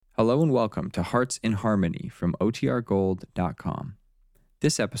Hello and welcome to Hearts in Harmony from OTRGold.com.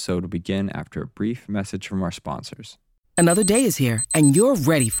 This episode will begin after a brief message from our sponsors. Another day is here, and you're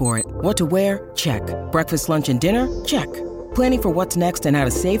ready for it. What to wear? Check. Breakfast, lunch, and dinner? Check. Planning for what's next and how to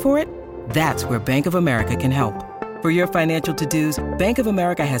save for it? That's where Bank of America can help. For your financial to-dos, Bank of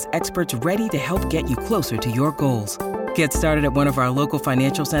America has experts ready to help get you closer to your goals. Get started at one of our local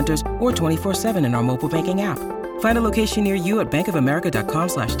financial centers or 24/7 in our mobile banking app. Find a location near you at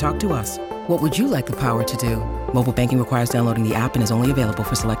bankofamerica.com/talktous. What would you like the power to do? Mobile banking requires downloading the app and is only available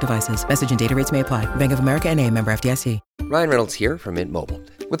for select devices. Message and data rates may apply. Bank of America N.A., member FDIC. Ryan Reynolds here from Mint Mobile.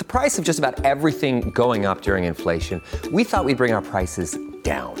 With the price of just about everything going up during inflation, we thought we'd bring our prices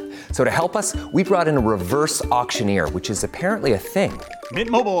down. So to help us, we brought in a reverse auctioneer, which is apparently a thing.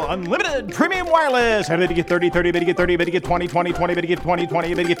 Mint Mobile Unlimited Premium Wireless. How to get 30, 30, bit to get 30, bit to get 20, 20, 20, bit to get 20,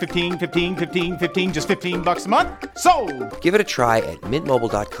 20, bit to get 15, 15, 15, 15, just $15 a month? Sold! Give it a try at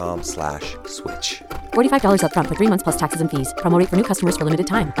mintmobile.com/switch. $45 up front for 3 months plus taxes and fees. Promo rate for new customers for limited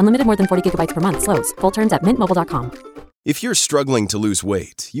time. Unlimited more than 40 gigabytes per month. Slows full terms at mintmobile.com. If you're struggling to lose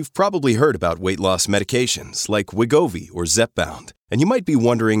weight, you've probably heard about weight loss medications like Wegovy or Zepbound, and you might be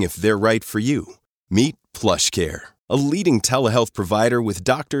wondering if they're right for you. Meet PlushCare, a leading telehealth provider with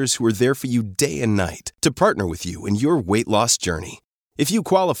doctors who are there for you day and night to partner with you in your weight loss journey. If you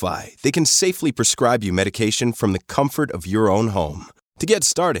qualify, they can safely prescribe you medication from the comfort of your own home. To get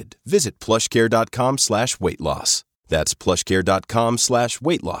started, visit plushcare.com/weight-loss. That's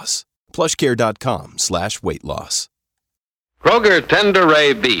plushcare.com/weight-loss. plushcare.com/weight-loss. Kroger Tender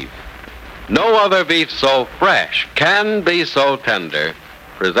Ray Beef. No other beef so fresh, can be so tender,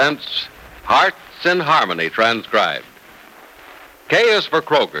 presents Hearts in Harmony transcribed. K is for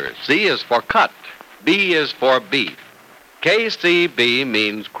Kroger, C is for cut, B is for beef. KCB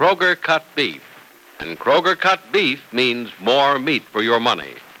means Kroger cut beef, and Kroger cut beef means more meat for your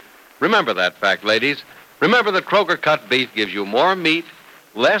money. Remember that fact, ladies. Remember that Kroger cut beef gives you more meat,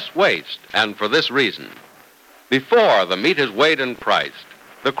 less waste, and for this reason. Before the meat is weighed and priced,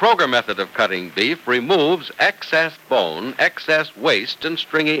 the Kroger method of cutting beef removes excess bone, excess waste, and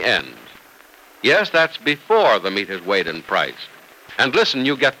stringy ends. Yes, that's before the meat is weighed and priced. And listen,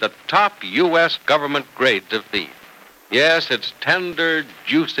 you get the top U.S. government grades of beef. Yes, it's tender,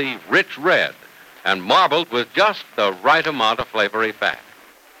 juicy, rich red, and marbled with just the right amount of flavory fat.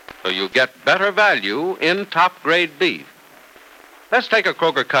 So you get better value in top-grade beef. Let's take a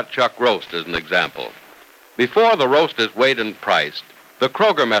Kroger cut chuck roast as an example. Before the roast is weighed and priced, the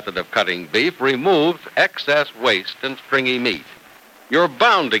Kroger method of cutting beef removes excess waste and stringy meat. You're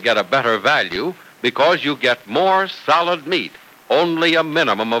bound to get a better value because you get more solid meat, only a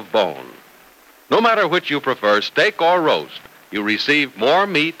minimum of bone. No matter which you prefer, steak or roast, you receive more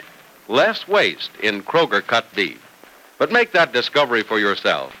meat, less waste in Kroger cut beef. But make that discovery for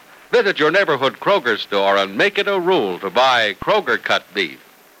yourself. Visit your neighborhood Kroger store and make it a rule to buy Kroger cut beef.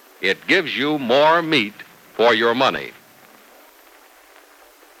 It gives you more meat for your money.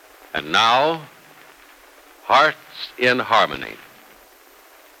 And now, Hearts in Harmony.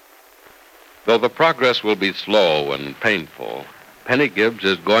 Though the progress will be slow and painful, Penny Gibbs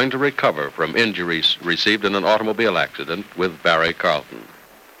is going to recover from injuries received in an automobile accident with Barry Carlton.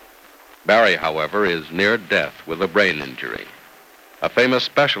 Barry, however, is near death with a brain injury. A famous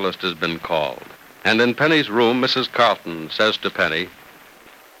specialist has been called, and in Penny's room, Mrs. Carlton says to Penny,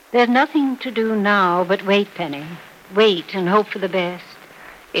 "There's nothing to do now but wait, Penny. Wait and hope for the best."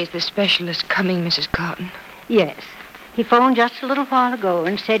 Is the specialist coming, Mrs. Carlton? Yes. He phoned just a little while ago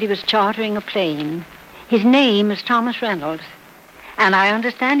and said he was chartering a plane. His name is Thomas Reynolds. And I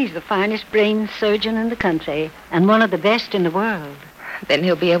understand he's the finest brain surgeon in the country and one of the best in the world. Then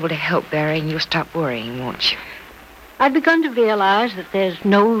he'll be able to help Barry and you'll stop worrying, won't you? I've begun to realize that there's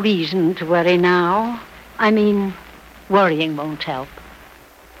no reason to worry now. I mean, worrying won't help.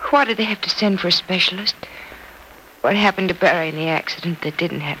 Why did they have to send for a specialist? What happened to Barry in the accident that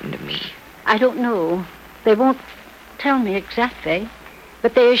didn't happen to me? I don't know. They won't tell me exactly,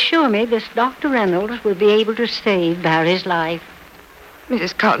 but they assure me this Dr. Reynolds will be able to save Barry's life.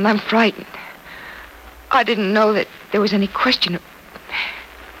 Mrs. Carlton, I'm frightened. I didn't know that there was any question of...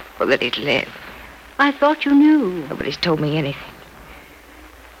 Well, that he'd live. I thought you knew. Nobody's told me anything.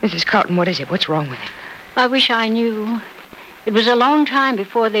 Mrs. Carlton, what is it? What's wrong with him? I wish I knew. It was a long time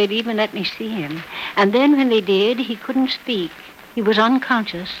before they'd even let me see him. And then when they did, he couldn't speak. He was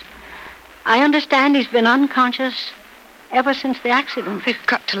unconscious. I understand he's been unconscious ever since the accident. They've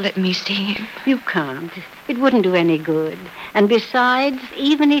got to let me see him. You can't. It wouldn't do any good. And besides,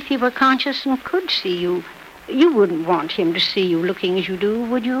 even if he were conscious and could see you, you wouldn't want him to see you looking as you do,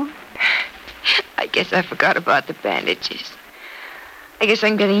 would you? I guess I forgot about the bandages. I guess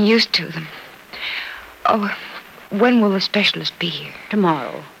I'm getting used to them. Oh, when will the specialist be here?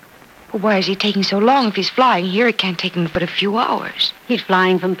 Tomorrow. Well, why is he taking so long? If he's flying here, it can't take him but a few hours. He's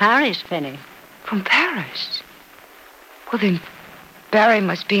flying from Paris, Penny. From Paris? Well, then, Barry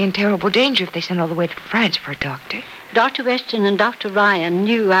must be in terrible danger if they send all the way to France for a doctor. Dr. Weston and Dr. Ryan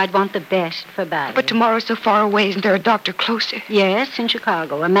knew I'd want the best for Barry. But tomorrow's so far away. Isn't there a doctor closer? Yes, in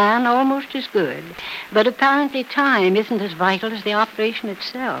Chicago. A man almost as good. But apparently time isn't as vital as the operation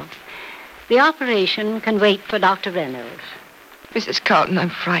itself. The operation can wait for Dr. Reynolds. Mrs. Carlton, I'm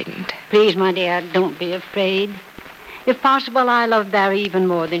frightened. Please, my dear, don't be afraid. If possible, I love Barry even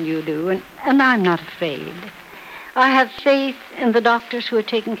more than you do, and I'm not afraid. I have faith in the doctors who are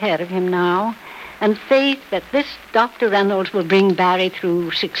taking care of him now, and faith that this Dr. Reynolds will bring Barry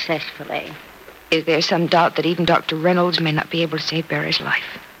through successfully. Is there some doubt that even Dr. Reynolds may not be able to save Barry's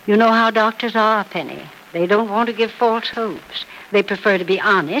life? You know how doctors are, Penny. They don't want to give false hopes. They prefer to be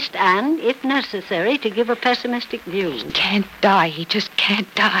honest and, if necessary, to give a pessimistic view. He can't die. He just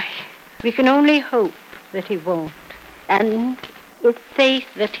can't die. We can only hope that he won't. And if faith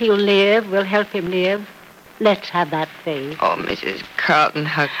that he'll live will help him live, let's have that faith. Oh, Mrs. Carlton,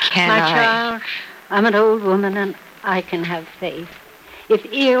 how can My I? child, I'm an old woman and I can have faith. If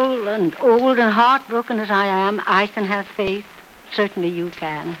ill and old and heartbroken as I am, I can have faith. Certainly you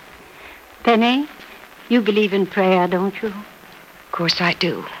can. Penny, you believe in prayer, don't you? Of course I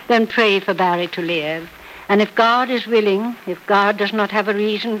do. Then pray for Barry to live. And if God is willing, if God does not have a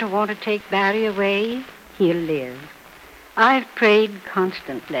reason to want to take Barry away, he'll live. I've prayed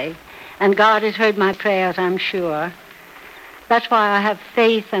constantly, and God has heard my prayers, I'm sure. That's why I have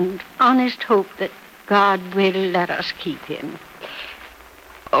faith and honest hope that God will let us keep him.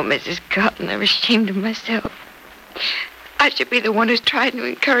 Oh, Mrs. Carlton, I'm ashamed of myself. I should be the one who's trying to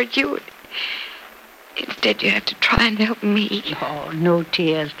encourage you. Instead, you have to try and help me. Oh, no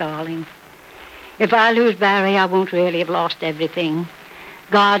tears, darling. If I lose Barry, I won't really have lost everything.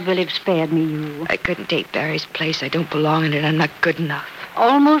 God will have spared me you. I couldn't take Barry's place. I don't belong in it. I'm not good enough.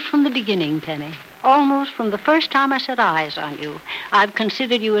 Almost from the beginning, Penny. Almost from the first time I set eyes on you, I've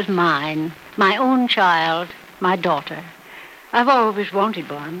considered you as mine, my own child, my daughter. I've always wanted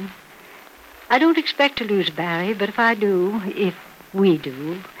one. I don't expect to lose Barry, but if I do, if we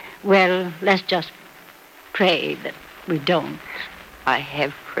do, well, let's just pray that we don't. I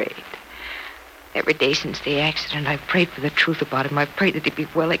have prayed. Every day since the accident, I've prayed for the truth about him. I've prayed that he'd be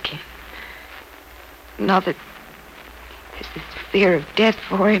well again. Now that there's this fear of death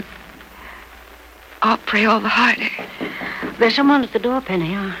for him, I'll pray all the harder. There's someone at the door,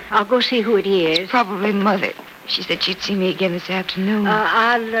 Penny. I'll go see who it is. It's probably Mother. She said she'd see me again this afternoon.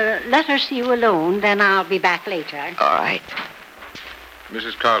 I'll let her see you alone, then I'll be back later. All right.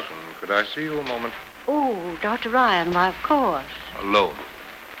 Mrs. Carlton, could I see you a moment? Oh, Dr. Ryan, why, of course. Alone.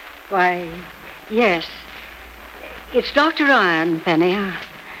 Why, yes. It's Dr. Ryan, Penny.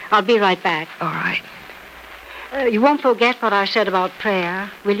 I'll be right back. All right. You won't forget what I said about prayer,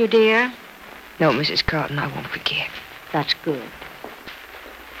 will you, dear? No, Mrs. Carlton, I won't forget. That's good.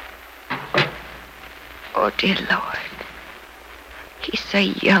 Oh, dear Lord. He's so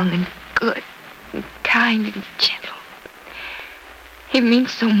young and good and kind and gentle. He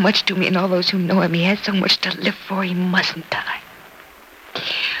means so much to me and all those who know him. He has so much to live for. He mustn't die.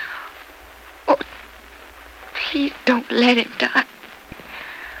 Oh, please don't let him die.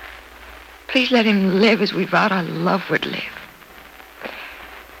 Please let him live as we vowed our love would live.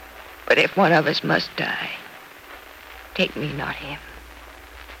 But if one of us must die, take me, not him.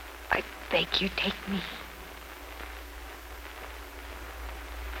 I beg you, take me.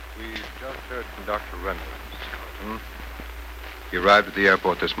 We've just heard from Dr. Reynolds, Mrs. Carlton. He arrived at the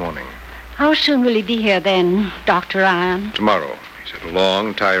airport this morning. How soon will he be here then, Dr. Ryan? Tomorrow. He's had a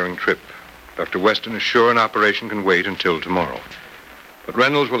long, tiring trip. Dr. Weston is sure an operation can wait until tomorrow. But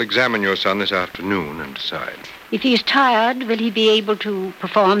Reynolds will examine your son this afternoon and decide. If he's tired, will he be able to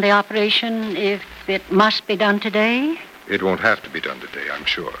perform the operation if it must be done today? It won't have to be done today, I'm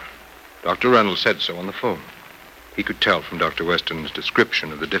sure. Dr. Reynolds said so on the phone. He could tell from Dr. Weston's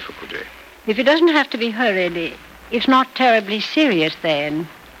description of the difficulty. If it doesn't have to be hurried, it's not terribly serious then.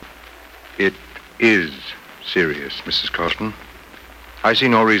 It is serious, Mrs. Carlton. I see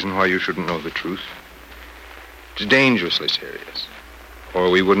no reason why you shouldn't know the truth. It's dangerously serious. Or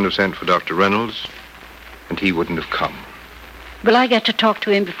we wouldn't have sent for Dr. Reynolds, and he wouldn't have come. Will I get to talk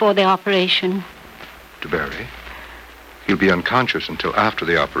to him before the operation? To Barry? He'll be unconscious until after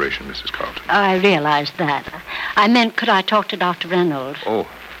the operation, Mrs. Carlton. I realized that. I meant, could I talk to Dr. Reynolds? Oh,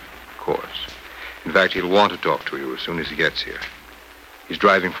 of course. In fact, he'll want to talk to you as soon as he gets here. He's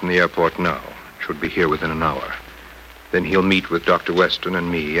driving from the airport now. Should be here within an hour. Then he'll meet with Dr. Weston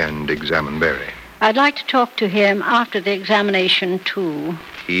and me and examine Barry. I'd like to talk to him after the examination, too.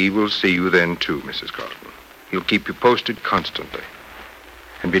 He will see you then, too, Mrs. Carlton. He'll keep you posted constantly.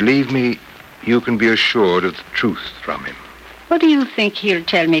 And believe me, you can be assured of the truth from him. What do you think he'll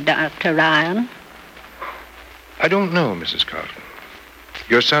tell me, Dr. Ryan? I don't know, Mrs. Carlton.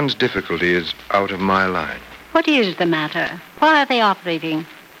 Your son's difficulty is out of my line. What is the matter? Why are they operating?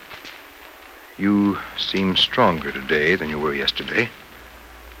 You seem stronger today than you were yesterday.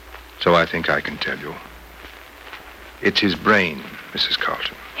 So I think I can tell you. It's his brain, Mrs.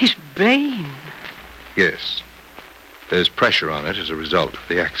 Carlton. His brain? Yes. There's pressure on it as a result of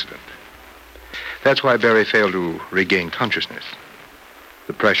the accident. That's why Barry failed to regain consciousness.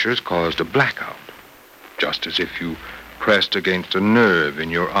 The pressure's caused a blackout. Just as if you pressed against a nerve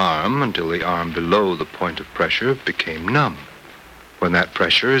in your arm until the arm below the point of pressure became numb. When that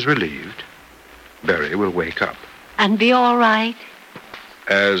pressure is relieved, Barry will wake up. And be all right?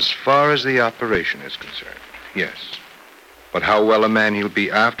 As far as the operation is concerned, yes. But how well a man he'll be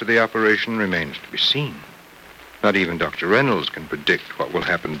after the operation remains to be seen. Not even Dr. Reynolds can predict what will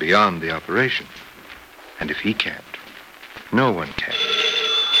happen beyond the operation. And if he can't, no one can.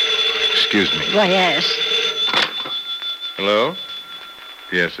 Excuse me. Why, yes. Hello?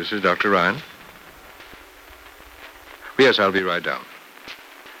 Yes, this is Dr. Ryan. Yes, I'll be right down.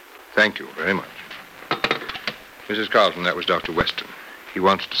 Thank you very much. Mrs. Carlton, that was Dr. Weston. He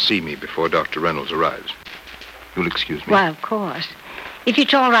wants to see me before Dr. Reynolds arrives. You'll excuse me? Why, of course. If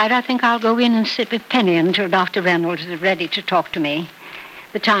it's all right, I think I'll go in and sit with Penny until Dr. Reynolds is ready to talk to me.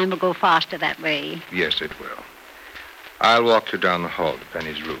 The time will go faster that way. Yes, it will. I'll walk you down the hall to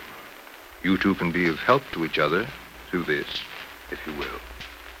Penny's room. You two can be of help to each other through this, if you will.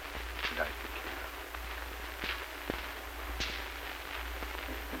 And I take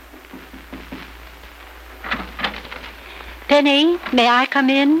care. Penny, may I come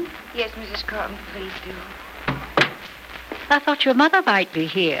in? Yes, Mrs. Carlton, please do. I thought your mother might be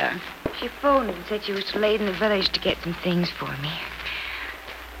here. She phoned and said she was late in the village to get some things for me.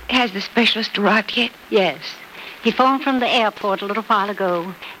 Has the specialist arrived yet? Yes. He phoned from the airport a little while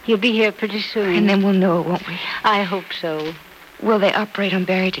ago. He'll be here pretty soon. And then we'll know, won't we? I hope so. Will they operate on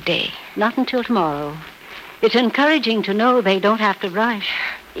Barry today? Not until tomorrow. It's encouraging to know they don't have to rush.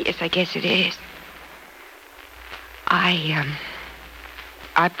 Yes, I guess it is. I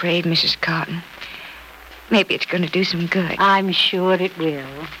prayed, Mrs. Carlton. Maybe it's going to do some good. I'm sure it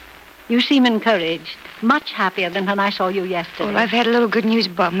will. You seem encouraged. Much happier than when I saw you yesterday. Well, I've had a little good news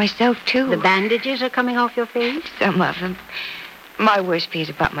about myself, too. The bandages are coming off your face? Some of them. My worst fears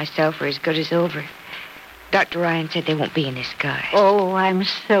about myself are as good as over. Dr. Ryan said there won't be any scars. Oh, I'm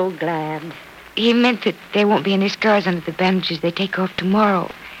so glad. He meant that there won't be any scars under the bandages they take off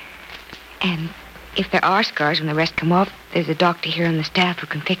tomorrow. And if there are scars when the rest come off, there's a doctor here on the staff who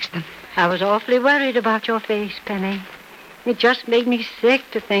can fix them. I was awfully worried about your face, Penny. It just made me sick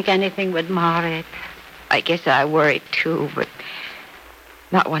to think anything would mar it. I guess I worried, too, but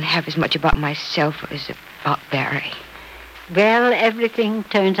not one half as much about myself as about Barry. Well, everything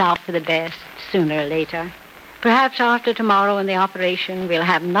turns out for the best, sooner or later. Perhaps after tomorrow and the operation, we'll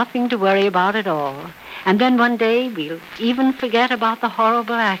have nothing to worry about at all. And then one day, we'll even forget about the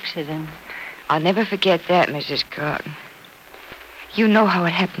horrible accident. I'll never forget that, Mrs. Carlton. You know how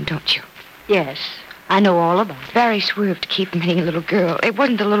it happened, don't you? Yes, I know all about it. Barry swerved to keep from hitting a little girl. It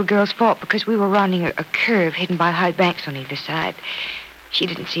wasn't the little girl's fault because we were rounding a curve hidden by high banks on either side. She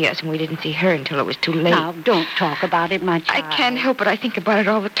didn't see us, and we didn't see her until it was too late. Now, don't talk about it, my child. I can't help it. I think about it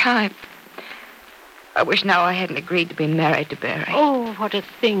all the time. I wish now I hadn't agreed to be married to Barry. Oh, what a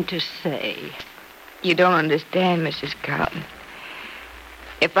thing to say. You don't understand, Mrs. Carlton.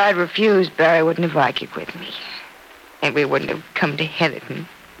 If I'd refused, Barry wouldn't have argued with me. And we wouldn't have come to Heatherton,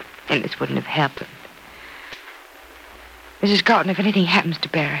 and this wouldn't have happened. Mrs. Carlton, if anything happens to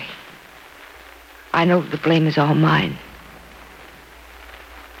Barry, I know the blame is all mine.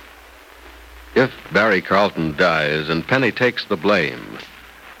 If Barry Carlton dies and Penny takes the blame,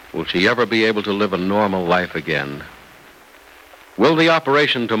 will she ever be able to live a normal life again? Will the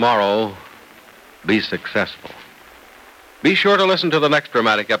operation tomorrow be successful? Be sure to listen to the next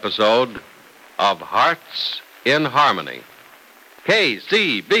dramatic episode of Hearts in Harmony.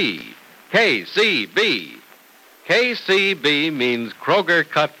 KCB. KCB. KCB means Kroger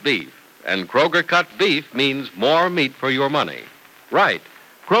cut beef, and Kroger cut beef means more meat for your money. Right.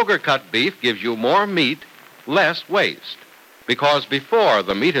 Kroger cut beef gives you more meat, less waste. Because before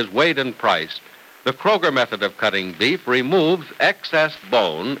the meat is weighed and priced, the Kroger method of cutting beef removes excess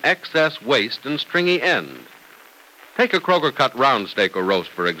bone, excess waste, and stringy end. Take a Kroger cut round steak or roast,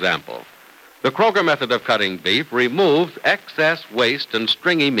 for example. The Kroger method of cutting beef removes excess waste and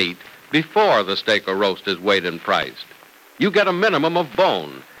stringy meat before the steak or roast is weighed and priced. You get a minimum of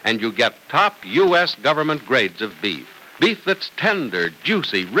bone, and you get top U.S. government grades of beef. Beef that's tender,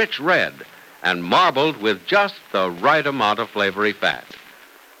 juicy, rich red, and marbled with just the right amount of flavory fat.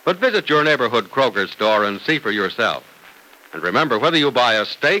 But visit your neighborhood Kroger store and see for yourself. And remember, whether you buy a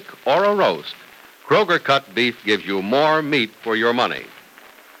steak or a roast, Kroger cut beef gives you more meat for your money.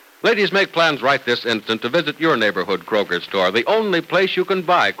 Ladies, make plans right this instant to visit your neighborhood Kroger store, the only place you can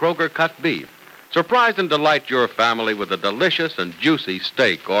buy Kroger cut beef. Surprise and delight your family with a delicious and juicy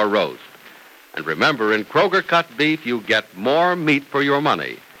steak or roast. And remember, in Kroger cut beef, you get more meat for your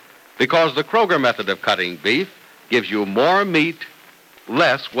money, because the Kroger method of cutting beef gives you more meat,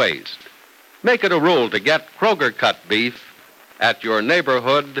 less waste. Make it a rule to get Kroger cut beef at your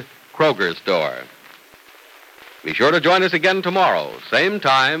neighborhood Kroger store. Be sure to join us again tomorrow, same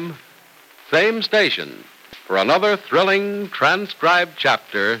time, same station, for another thrilling transcribed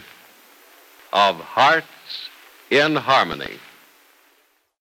chapter of Hearts in Harmony.